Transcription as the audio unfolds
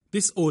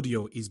This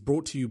audio is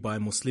brought to you by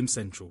Muslim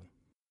Central.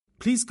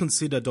 Please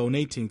consider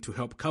donating to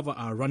help cover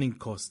our running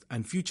costs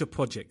and future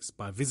projects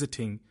by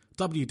visiting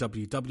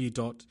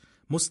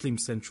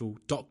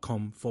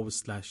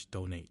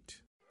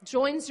www.muslimcentral.com/donate.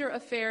 Joins your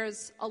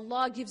affairs,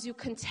 Allah gives you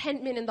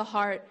contentment in the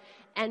heart,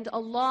 and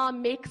Allah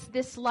makes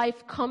this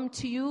life come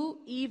to you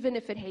even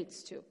if it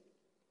hates to.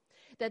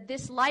 That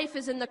this life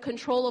is in the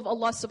control of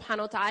Allah subhanahu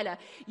wa ta'ala.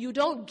 You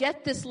don't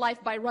get this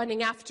life by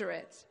running after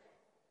it.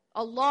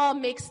 Allah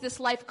makes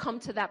this life come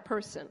to that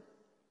person.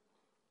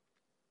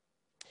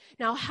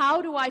 Now,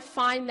 how do I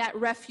find that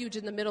refuge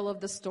in the middle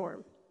of the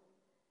storm?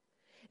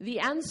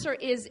 The answer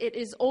is, it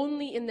is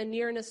only in the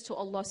nearness to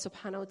Allah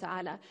subhanahu wa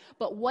ta'ala.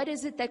 But what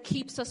is it that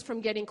keeps us from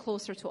getting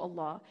closer to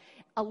Allah?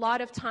 A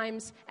lot of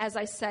times, as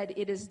I said,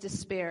 it is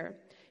despair.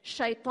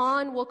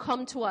 Shaitan will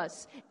come to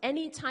us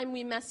anytime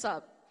we mess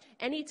up,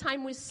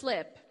 anytime we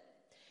slip,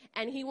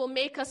 and he will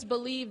make us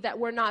believe that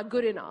we're not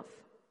good enough.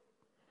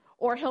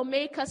 Or he'll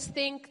make us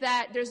think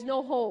that there's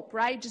no hope,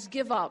 right? Just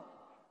give up.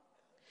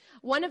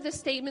 One of the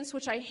statements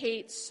which I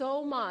hate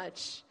so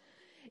much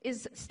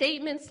is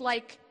statements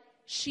like,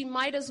 she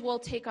might as well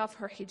take off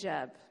her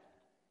hijab.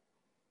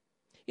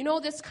 You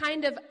know, this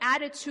kind of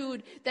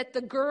attitude that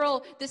the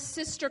girl, this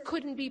sister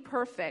couldn't be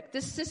perfect.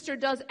 This sister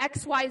does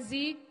X, Y,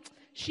 Z.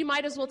 She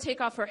might as well take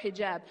off her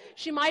hijab.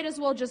 She might as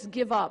well just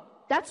give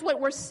up. That's what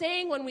we're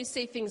saying when we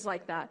say things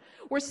like that.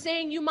 We're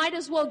saying you might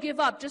as well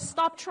give up. Just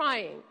stop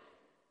trying.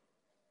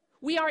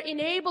 We are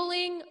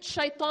enabling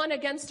shaitan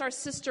against our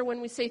sister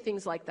when we say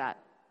things like that.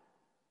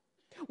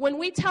 When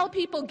we tell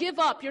people, give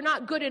up, you're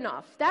not good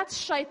enough,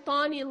 that's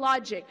shaitani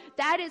logic.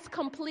 That is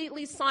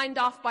completely signed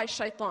off by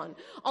shaitan.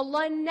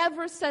 Allah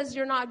never says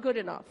you're not good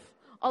enough.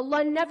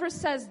 Allah never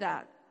says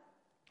that.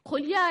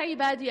 قُلْ يَا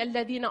عِبَادِيَ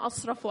الَّذِينَ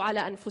أَصْرَفُوا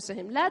عَلَى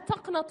أَنفُسِهِمْ لَا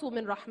تَقْنَطُوا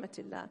مِنْ رَحْمَةِ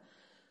اللَّهِ.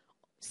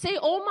 Say,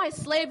 O my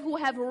slave who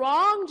have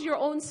wronged your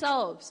own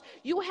selves,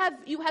 you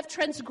have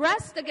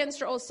transgressed against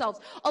your own selves.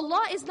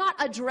 Allah is not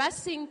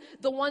addressing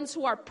the ones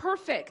who are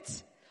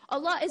perfect.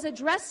 Allah is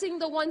addressing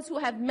the ones who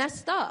have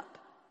messed up.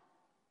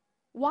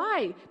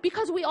 Why?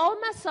 Because we all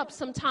mess up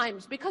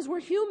sometimes, because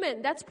we're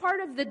human. That's part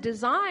of the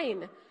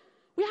design.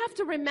 We have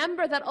to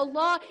remember that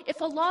Allah,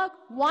 if Allah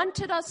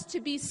wanted us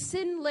to be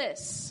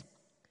sinless,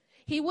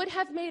 He would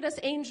have made us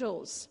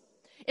angels.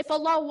 If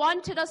Allah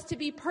wanted us to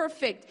be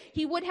perfect,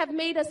 He would have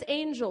made us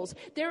angels.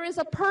 There is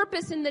a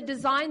purpose in the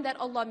design that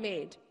Allah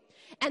made.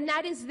 And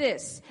that is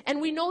this.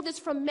 And we know this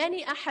from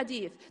many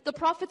ahadith. The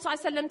Prophet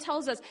ﷺ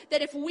tells us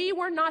that if we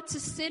were not to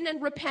sin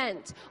and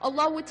repent,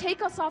 Allah would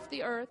take us off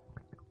the earth.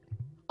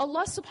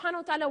 Allah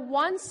subhanahu wa ta'ala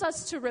wants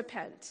us to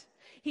repent.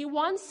 He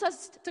wants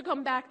us to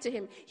come back to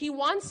Him. He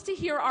wants to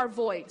hear our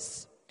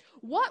voice.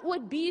 What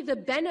would be the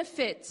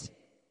benefit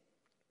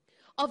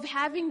of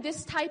having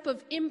this type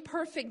of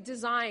imperfect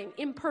design,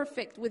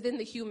 imperfect within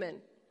the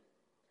human?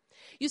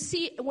 You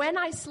see, when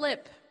I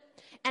slip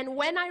and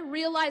when I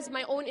realize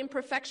my own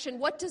imperfection,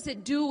 what does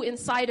it do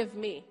inside of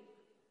me?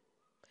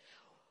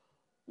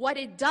 What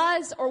it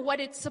does, or what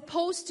it's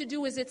supposed to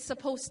do, is it's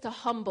supposed to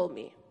humble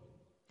me.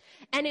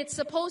 And it's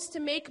supposed to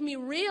make me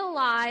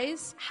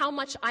realize how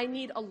much I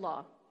need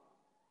Allah.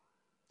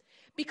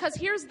 Because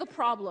here's the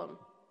problem.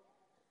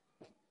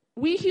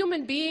 We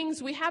human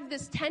beings, we have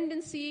this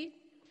tendency.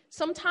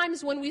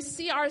 Sometimes when we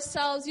see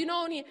ourselves, you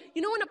know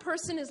when a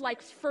person is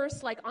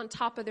first on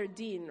top of their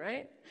deen,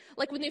 right?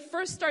 Like when they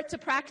first start to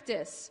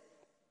practice.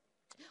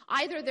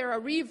 Either they're a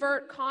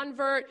revert,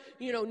 convert,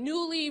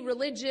 newly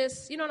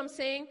religious, you know what I'm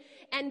saying?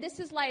 And this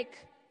is like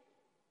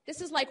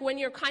when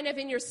you're kind of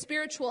in your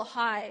spiritual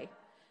high.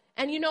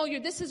 And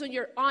this is when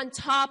you're on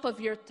top of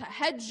your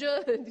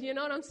tahajjud, you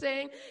know what I'm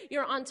saying?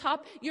 You're on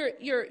top,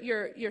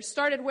 you're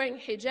started wearing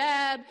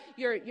hijab,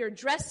 you're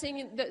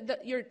dressing,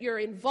 you're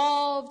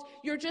involved,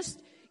 you're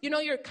just,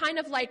 you're kind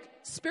of like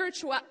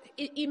spiritual,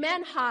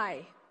 iman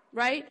high,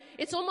 right?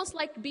 It's almost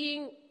like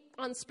being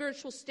on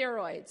spiritual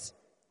steroids,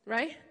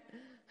 right?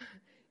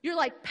 You're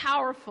like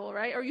powerful,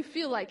 right? Or you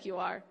feel like you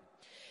are.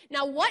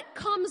 Now, what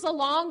comes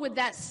along with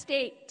that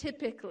state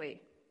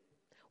typically?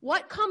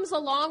 What comes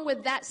along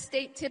with that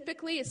state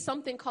typically is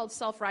something called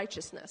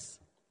self-righteousness.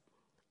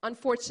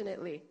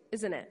 Unfortunately,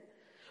 isn't it?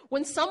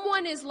 When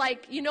someone is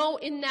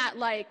in that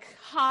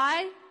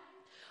high,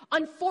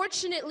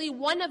 unfortunately,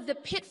 one of the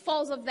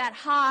pitfalls of that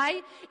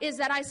high is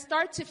that I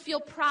start to feel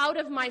proud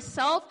of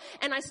myself,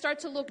 and I start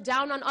to look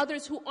down on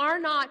others who are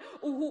not,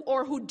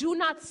 or who do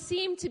not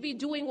seem to be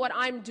doing what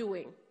I'm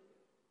doing.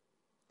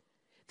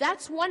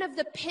 That's one of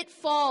the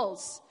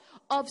pitfalls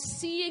of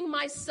seeing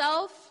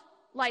myself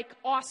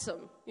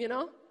awesome,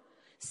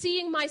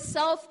 seeing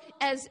myself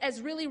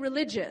as really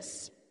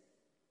religious.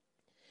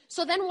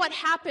 So then what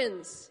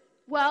happens?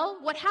 Well,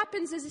 what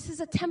happens is this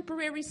is a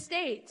temporary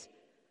state.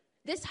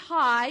 This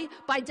high,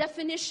 by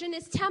definition,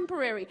 is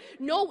temporary.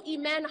 No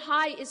iman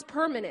high is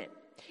permanent.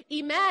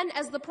 Iman,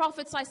 as the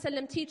Prophet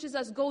ﷺ teaches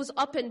us, goes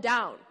up and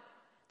down.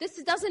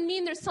 This doesn't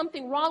mean there's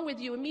something wrong with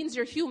you. It means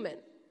you're human.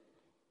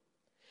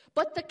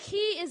 But the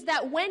key is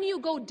that when you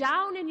go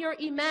down in your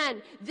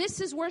iman,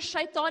 this is where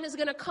shaitan is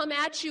going to come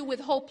at you with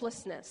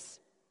hopelessness.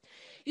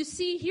 You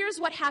see, here's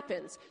what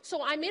happens.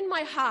 So I'm in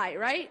my high,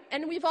 right?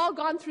 And we've all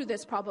gone through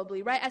this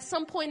probably, right? At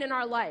some point in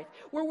our life,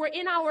 where we're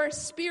in our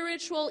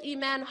spiritual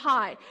iman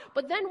high.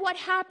 But then what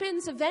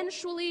happens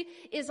eventually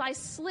is I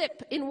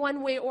slip in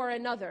one way or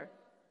another.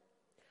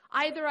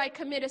 Either I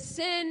commit a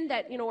sin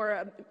that,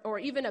 or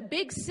even a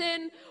big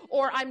sin,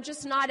 or I'm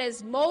just not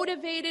as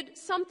motivated.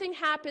 Something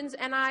happens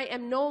and I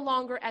am no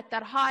longer at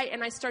that high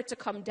and I start to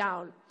come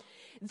down.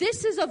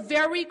 This is a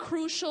very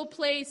crucial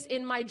place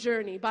in my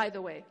journey, by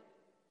the way.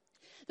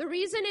 The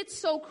reason it's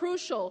so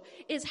crucial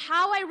is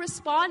how I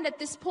respond at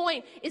this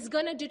point is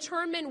going to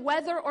determine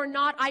whether or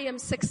not I am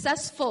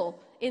successful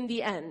in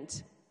the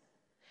end.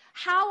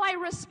 How I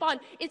respond.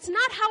 It's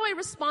not how I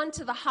respond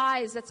to the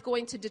highs that's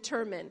going to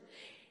determine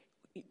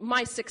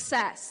my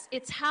success.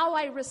 It's how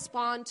I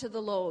respond to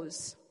the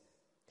lows.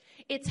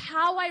 It's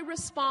how I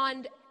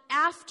respond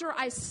after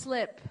I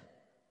slip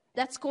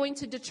that's going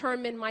to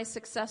determine my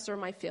success or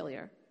my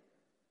failure.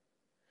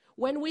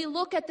 When we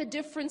look at the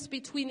difference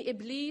between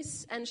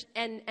Iblis and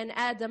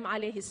Adam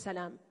alayhi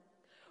salam,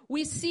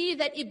 we see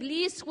that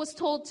Iblis was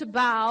told to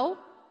bow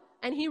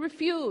and he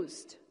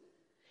refused.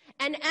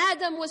 And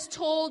Adam was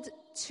told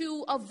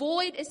to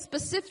avoid a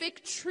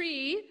specific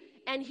tree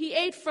and he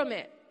ate from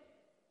it.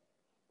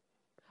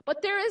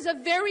 But there is a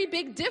very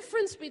big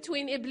difference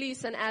between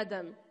Iblis and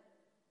Adam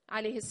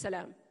alayhi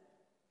salam.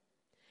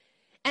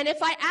 And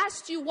if I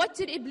asked you, what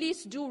did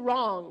Iblis do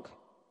wrong?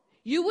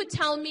 You would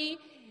tell me,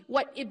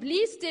 what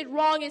Iblis did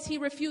wrong is he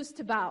refused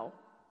to bow.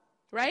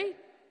 Right?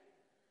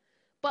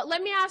 But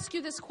let me ask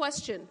you this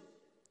question.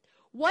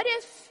 What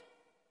if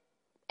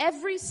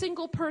every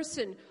single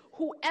person,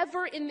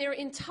 whoever in their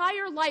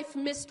entire life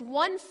missed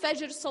one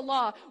Fajr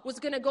Salah was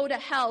going to go to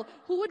hell,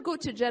 who would go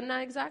to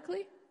Jannah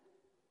exactly?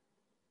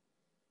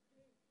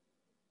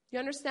 You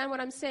understand what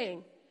I'm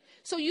saying?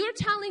 So you're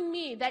telling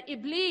me that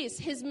Iblis,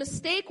 his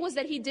mistake was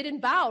that he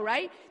didn't bow,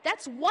 right?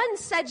 That's one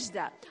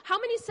sajda. How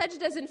many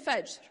sajdas in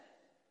Fajr?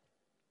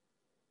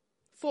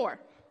 4,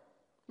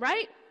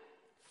 right?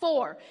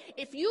 4.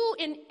 If you,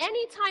 in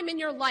any time in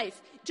your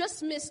life,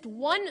 just missed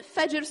one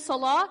Fajr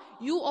Salah,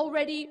 you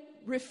already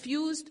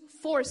refused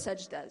 4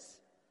 sajdas.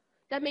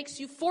 That makes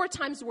you 4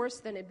 times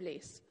worse than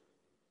Iblis.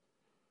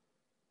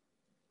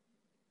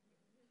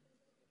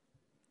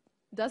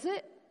 Does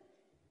it?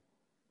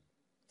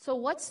 So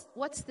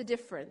what's the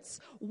difference?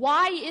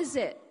 Why is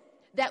it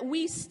that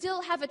we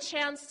still have a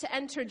chance to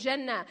enter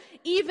Jannah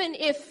even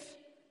if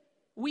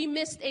we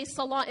missed a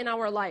salah in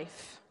our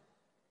life?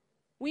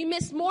 We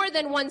missed more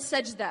than one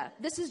sajda.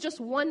 This is just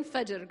one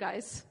fajr,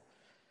 guys.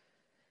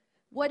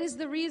 What is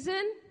the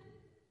reason?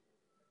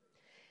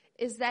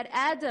 Is that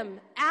Adam,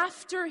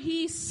 after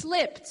he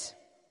slipped,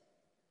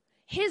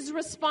 his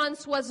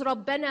response was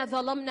رَبَّنَا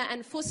ظَلَمْنَا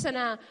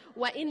أَنفُسَنَا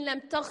وَإِن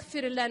لَمْ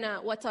تَغْفِرْ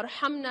لَنَا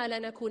وَتَرْحَمْنَا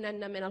لَنَكُونَنَّ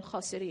مِنَ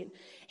الْخَاسِرِينَ.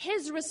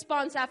 His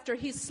response after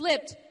he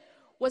slipped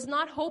was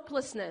not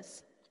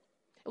hopelessness.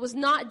 It was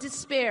not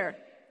despair,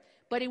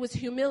 but it was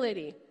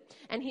humility.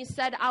 And he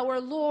said, our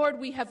Lord,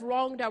 we have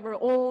wronged our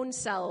own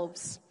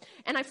selves.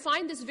 And I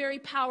find this very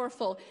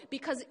powerful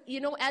because,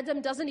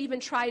 Adam doesn't even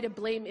try to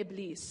blame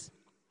Iblis.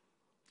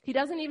 He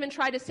doesn't even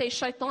try to say,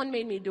 Shaitan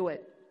made me do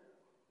it.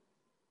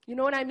 You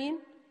know what I mean?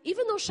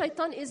 Even though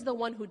Shaitan is the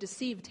one who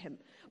deceived him.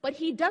 But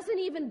he doesn't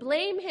even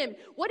blame him.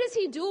 What does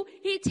he do?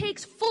 He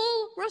takes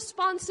full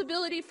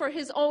responsibility for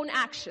his own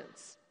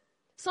actions.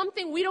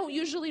 Something we don't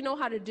usually know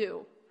how to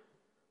do.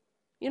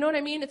 You know what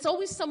I mean? It's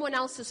always someone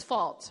else's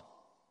fault.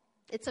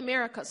 It's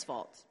America's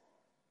fault.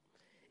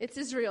 It's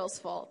Israel's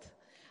fault.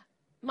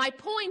 My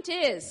point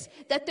is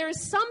that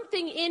there's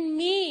something in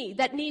me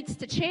that needs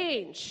to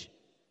change.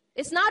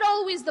 It's not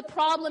always the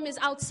problem is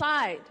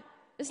outside.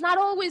 It's not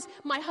always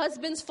my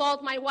husband's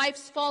fault, my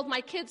wife's fault,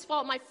 my kid's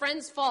fault, my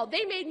friend's fault.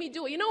 They made me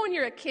do it. You know when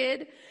you're a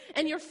kid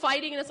and you're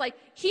fighting and it's like,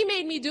 he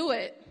made me do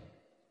it,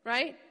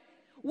 right?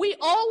 We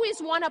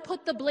always want to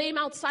put the blame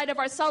outside of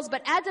ourselves,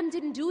 but Adam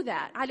didn't do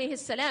that, alayhi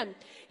salam.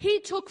 He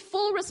took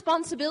full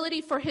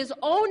responsibility for his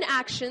own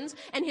actions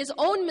and his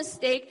own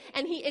mistake,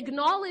 and he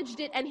acknowledged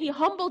it and he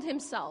humbled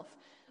himself.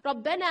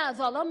 رَبَّنَا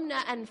ظَلَمْنَا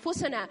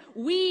أَنفُسَنَا.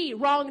 We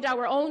wronged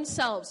our own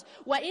selves.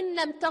 وَإِن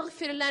لَمْ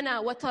تَغْفِرْ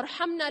لَنَا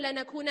وَتَرْحَمْنَا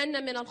لَنَكُونَنَّ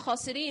مِنَ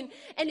الْخَاسِرِينَ.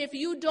 And if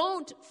you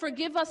don't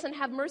forgive us and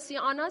have mercy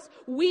on us,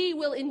 we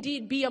will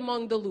indeed be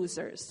among the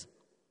losers.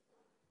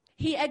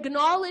 He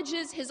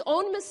acknowledges his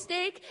own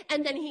mistake,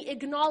 and then he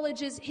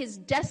acknowledges his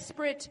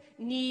desperate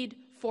need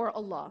for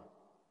Allah.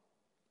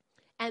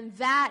 And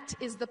that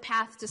is the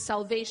path to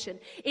salvation.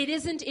 It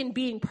isn't in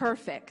being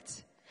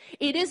perfect.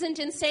 It isn't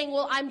in saying,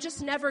 well, I'm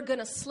just never going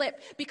to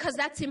slip, because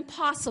that's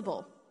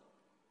impossible.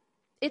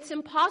 It's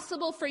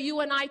impossible for you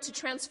and I to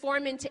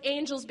transform into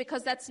angels,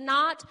 because that's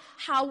not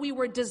how we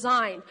were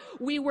designed.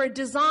 We were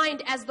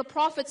designed, as the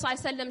Prophet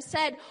ﷺ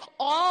said,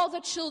 all the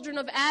children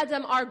of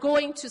Adam are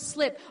going to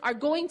slip, are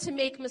going to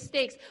make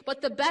mistakes,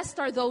 but the best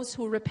are those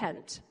who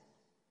repent.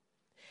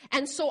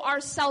 And so our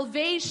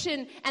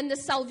salvation and the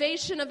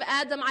salvation of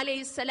Adam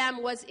alayhi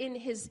salam was in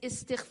his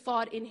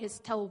istighfar, in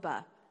his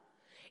tawbah,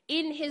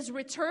 in his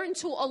return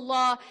to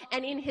Allah,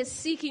 and in his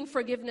seeking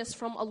forgiveness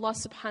from Allah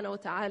subhanahu wa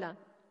ta'ala.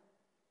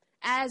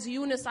 as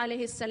Yunus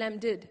alayhi salam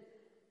did.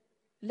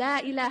 La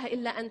ilaha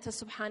illa anta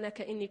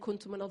subhanaka inni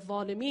kuntu min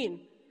al-zalimin.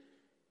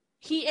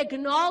 He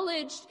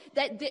acknowledged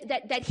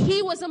that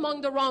he was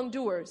among the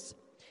wrongdoers.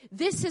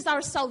 This is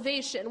our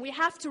salvation. We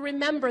have to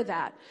remember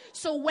that.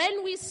 So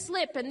when we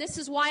slip, and this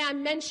is why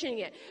I'm mentioning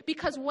it,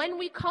 because when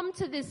we come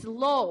to this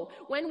low,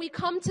 when we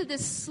come to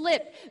this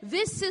slip,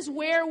 this is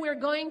where we're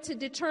going to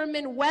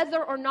determine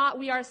whether or not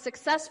we are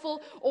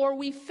successful or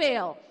we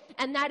fail.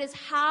 And that is,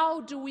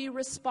 how do we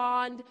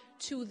respond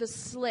to the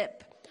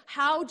slip?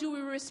 How do we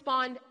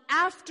respond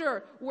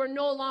after we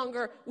no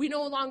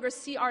longer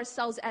see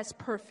ourselves as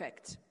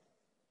perfect?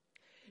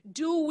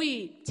 Do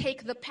we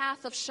take the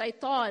path of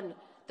shaitan,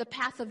 the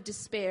path of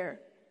despair?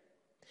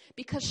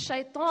 Because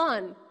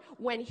shaitan,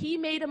 when he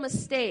made a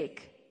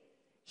mistake,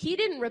 he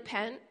didn't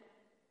repent.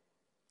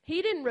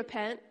 He didn't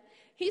repent.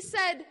 He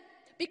said,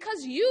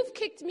 because you've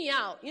kicked me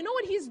out. You know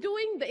what he's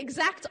doing? The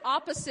exact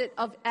opposite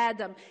of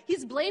Adam.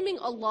 He's blaming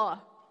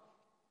Allah.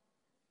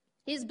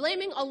 He's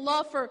blaming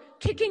Allah for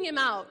kicking him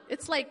out.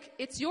 It's like,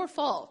 it's your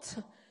fault.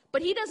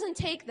 But he doesn't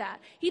take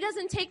that. He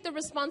doesn't take the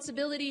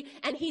responsibility,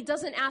 and he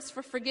doesn't ask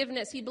for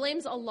forgiveness. He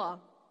blames Allah.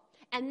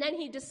 And then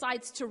he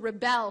decides to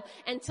rebel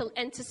and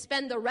to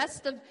spend the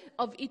rest of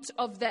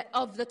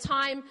the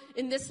time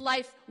in this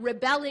life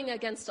rebelling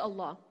against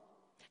Allah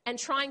and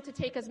trying to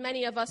take as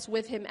many of us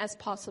with him as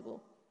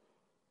possible.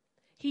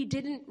 He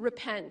didn't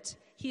repent.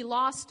 He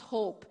lost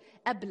hope.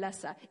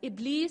 Ablasa.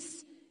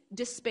 Iblis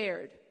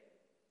despaired.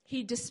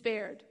 He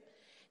despaired.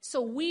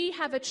 So we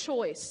have a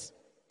choice.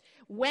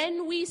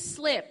 When we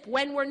slip,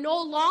 when we're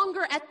no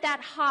longer at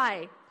that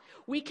high,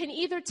 we can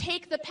either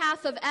take the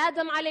path of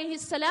Adam alayhi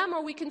salam,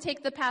 or we can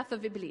take the path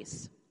of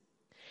Iblis.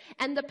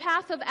 And the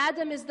path of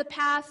Adam is the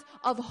path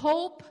of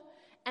hope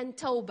and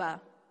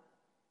tawbah.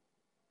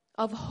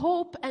 Of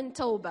hope and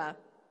tawbah.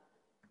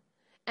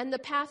 And the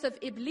path of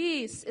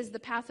Iblis is the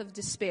path of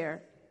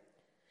despair.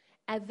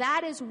 And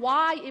that is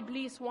why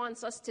Iblis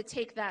wants us to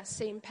take that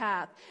same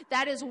path.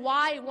 That is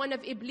why one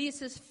of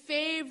Iblis's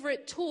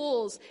favorite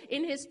tools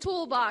in his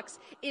toolbox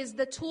is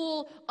the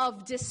tool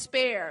of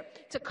despair.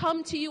 To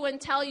come to you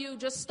and tell you,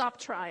 just stop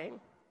trying.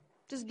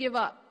 Just give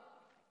up.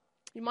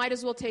 You might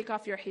as well take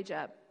off your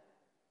hijab.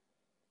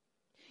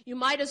 You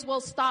might as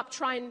well stop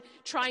trying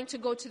to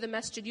go to the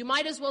masjid. You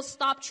might as well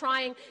stop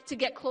trying to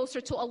get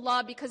closer to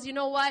Allah, because you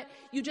know what?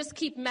 You just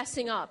keep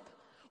messing up.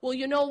 Well,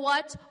 you know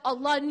what?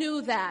 Allah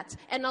knew that,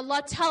 and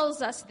Allah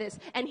tells us this,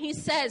 and He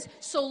says,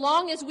 so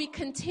long as we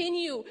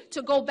continue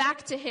to go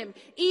back to Him,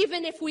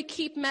 even if we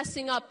keep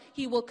messing up,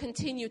 He will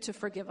continue to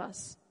forgive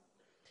us.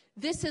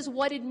 This is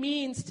what it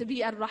means to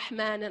be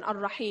Ar-Rahman and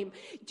Ar-Rahim.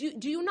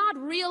 Do you not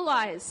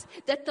realize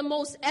that the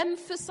most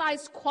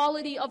emphasized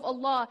quality of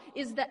Allah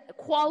is the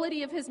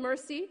quality of His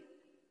mercy?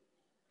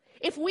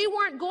 If we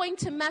weren't going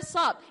to mess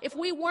up, if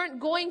we weren't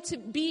going to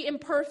be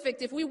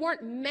imperfect, if we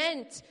weren't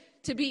meant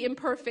to be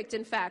imperfect,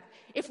 in fact,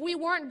 if we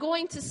weren't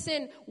going to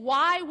sin,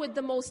 why would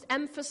the most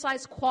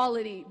emphasized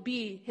quality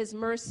be His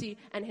mercy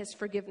and His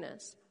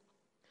forgiveness?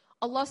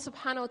 Allah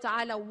subhanahu wa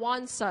ta'ala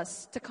wants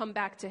us to come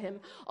back to Him.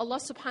 Allah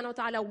subhanahu wa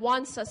ta'ala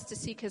wants us to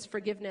seek His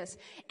forgiveness.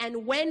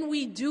 And when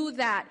we do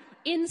that,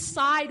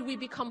 inside we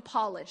become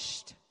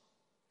polished.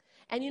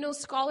 And you know,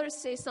 scholars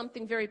say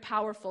something very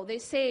powerful. They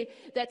say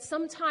that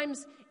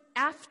sometimes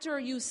after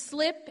you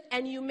slip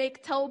and you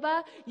make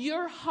tawbah,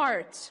 your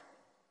heart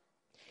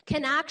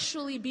can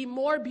actually be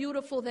more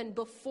beautiful than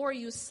before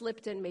you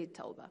slipped and made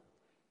tawbah.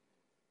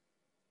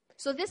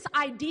 So this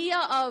idea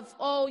of,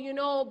 oh, you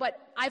know, but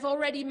I've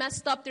already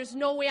messed up, there's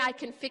no way I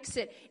can fix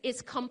it,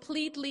 is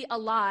completely a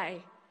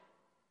lie.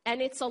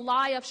 And it's a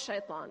lie of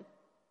shaitan.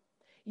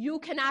 You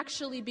can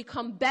actually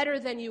become better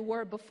than you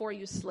were before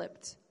you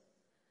slipped.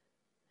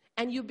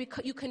 And you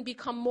can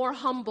become more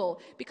humble.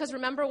 Because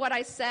remember what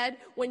I said,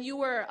 when you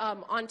were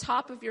on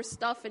top of your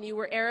stuff and you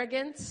were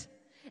arrogant,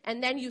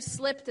 and then you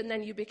slipped and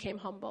then you became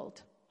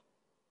humbled.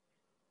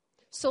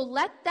 So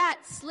let that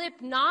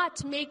slip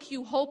not make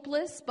you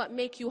hopeless, but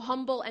make you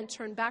humble and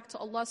turn back to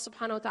Allah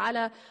subhanahu wa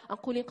ta'ala.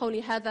 أقول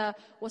قولي هذا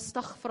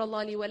واستغفر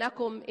الله لي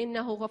ولكم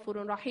إنه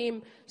غفور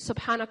رحيم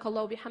سبحانك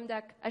الله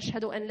وبحمدك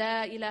أشهد أن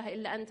لا إله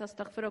إلا أنت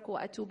أستغفرك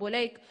وأتوب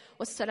إليك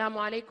والسلام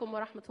عليكم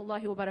ورحمة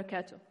الله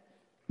وبركاته.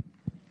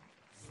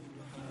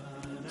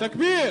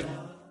 تكبير.